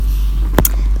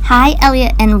Hi,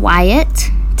 Elliot and Wyatt.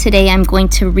 Today I'm going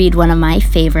to read one of my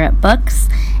favorite books,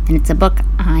 and it's a book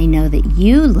I know that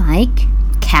you like,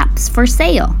 Caps for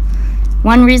Sale.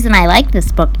 One reason I like this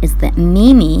book is that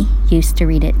Mimi used to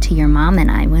read it to your mom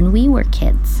and I when we were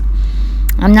kids.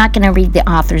 I'm not going to read the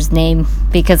author's name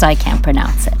because I can't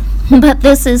pronounce it, but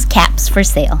this is Caps for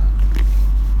Sale.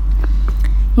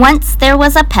 Once there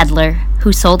was a peddler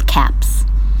who sold caps,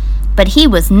 but he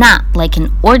was not like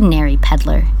an ordinary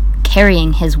peddler,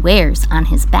 carrying his wares on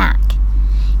his back.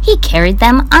 He carried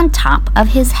them on top of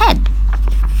his head.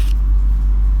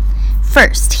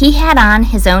 First, he had on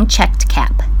his own checked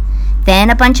cap, then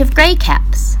a bunch of gray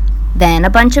caps, then a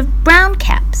bunch of brown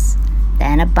caps,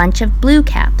 then a bunch of blue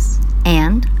caps,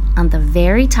 and, on the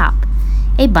very top,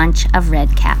 a bunch of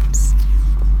red caps.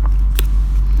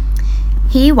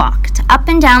 He walked up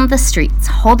and down the streets,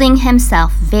 holding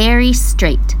himself very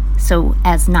straight so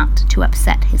as not to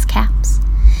upset his caps.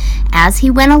 As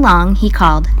he went along, he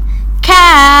called,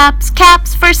 "Caps,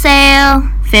 caps for sale,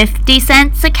 50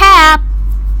 cents a cap."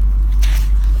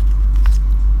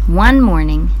 One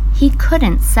morning, he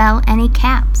couldn't sell any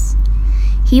caps.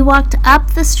 He walked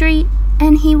up the street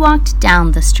and he walked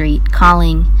down the street,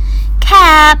 calling,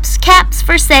 "Caps, caps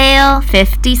for sale,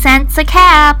 50 cents a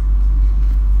cap."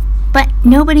 But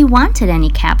nobody wanted any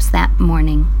caps that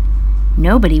morning.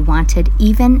 Nobody wanted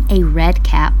even a red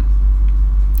cap.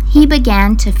 He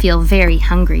began to feel very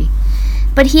hungry,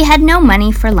 but he had no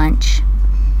money for lunch.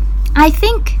 "I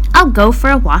think I'll go for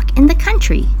a walk in the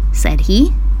country," said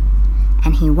he.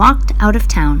 And he walked out of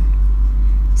town,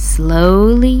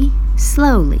 slowly,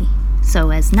 slowly,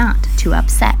 so as not to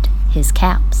upset his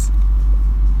caps.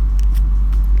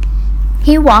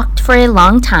 He walked for a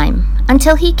long time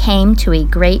until he came to a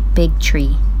great big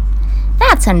tree.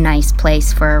 "That's a nice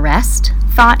place for a rest,"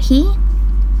 thought he.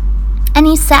 And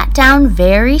he sat down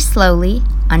very slowly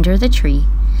under the tree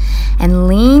and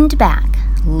leaned back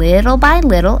little by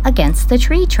little against the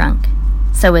tree trunk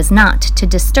so as not to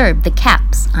disturb the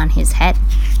caps on his head.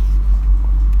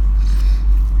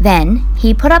 Then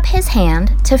he put up his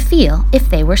hand to feel if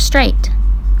they were straight.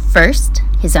 First,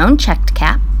 his own checked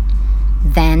cap,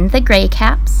 then the gray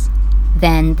caps,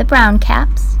 then the brown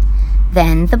caps,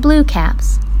 then the blue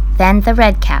caps, then the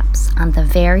red caps on the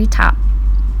very top.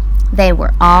 They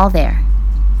were all there,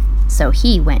 so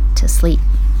he went to sleep.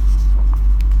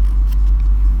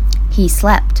 He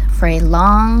slept for a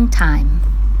long time.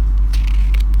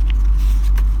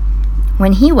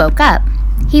 When he woke up,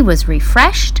 he was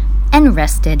refreshed and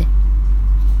rested.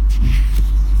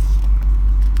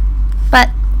 But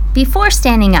before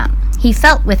standing up, he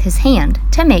felt with his hand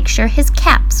to make sure his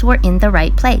caps were in the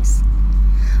right place.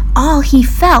 All he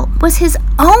felt was his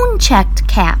own checked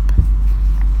cap.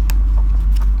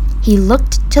 He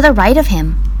looked to the right of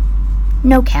him.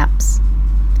 No caps.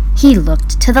 He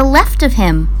looked to the left of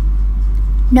him.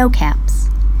 No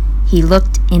caps. He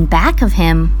looked in back of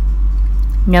him.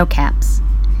 No caps.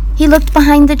 He looked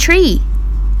behind the tree.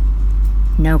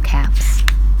 No caps.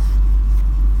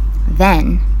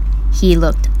 Then he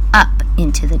looked up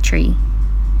into the tree.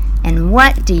 And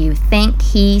what do you think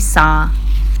he saw?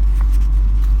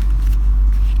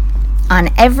 On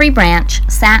every branch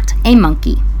sat a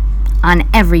monkey. On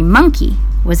every monkey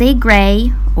was a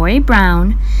gray or a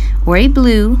brown or a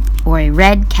blue or a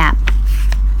red cap.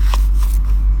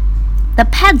 The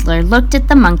peddler looked at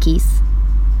the monkeys.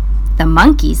 The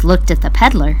monkeys looked at the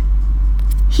peddler.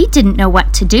 He didn't know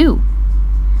what to do.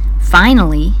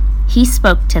 Finally, he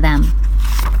spoke to them.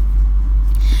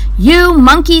 "You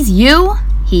monkeys, you,"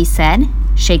 he said,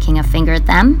 shaking a finger at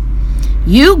them.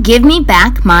 "You give me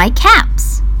back my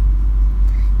caps."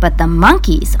 But the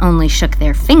monkeys only shook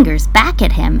their fingers back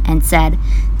at him and said,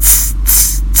 "Tss,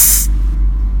 tss, tss."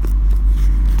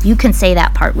 You can say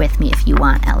that part with me if you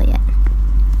want, Elliot.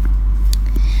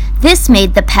 This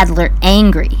made the peddler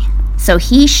angry, so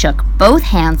he shook both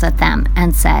hands at them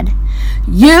and said,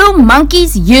 "You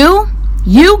monkeys, you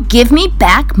give me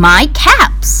back my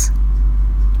caps."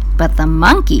 But the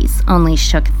monkeys only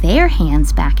shook their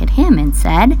hands back at him and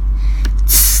said,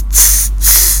 "Tss, tss,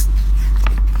 tss."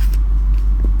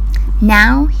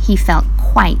 Now he felt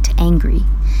quite angry.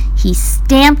 He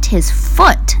stamped his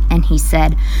foot and he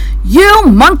said, "You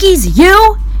monkeys,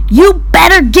 you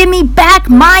better give me back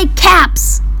my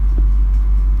caps."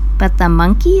 But the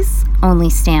monkeys only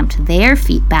stamped their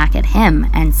feet back at him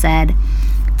and said,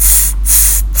 "Tss,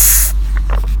 tss, tss."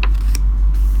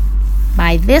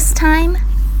 By this time,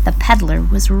 the peddler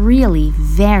was really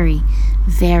very,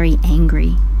 very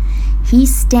angry. He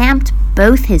stamped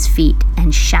both his feet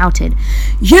and shouted,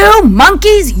 "You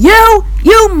monkeys, you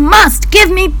must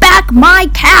give me back my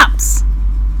caps."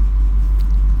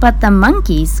 But the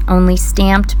monkeys only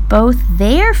stamped both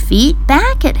their feet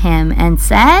back at him and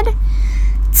said,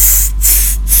 "Tss,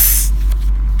 tss, tss."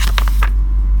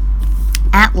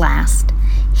 At last,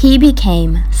 he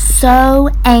became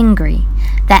so angry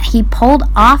that he pulled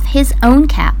off his own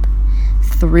cap,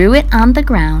 threw it on the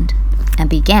ground, and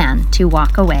began to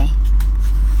walk away.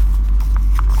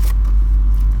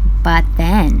 But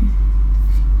then,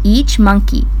 each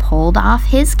monkey pulled off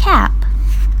his cap,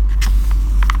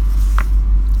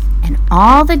 and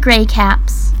all the gray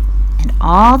caps, and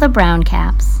all the brown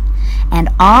caps, and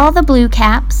all the blue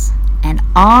caps, and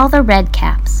all the red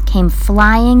caps came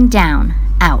flying down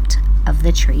out of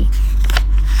the tree.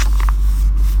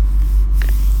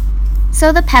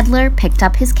 So the peddler picked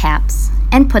up his caps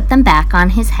and put them back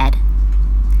on his head.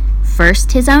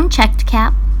 First his own checked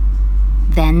cap,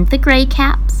 then the gray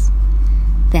caps,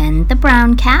 then the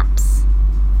brown caps,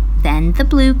 then the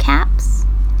blue caps,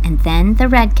 and then the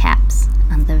red caps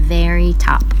on the very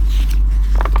top.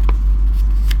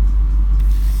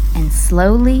 And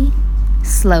slowly,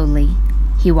 slowly,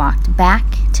 he walked back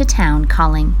to town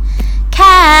calling,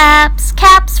 "Caps,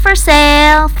 caps for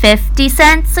sale, 50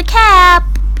 cents a cap."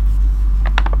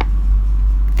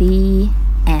 The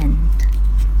end.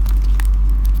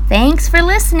 Thanks for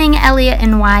listening, Elliot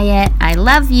and Wyatt. I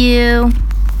love you.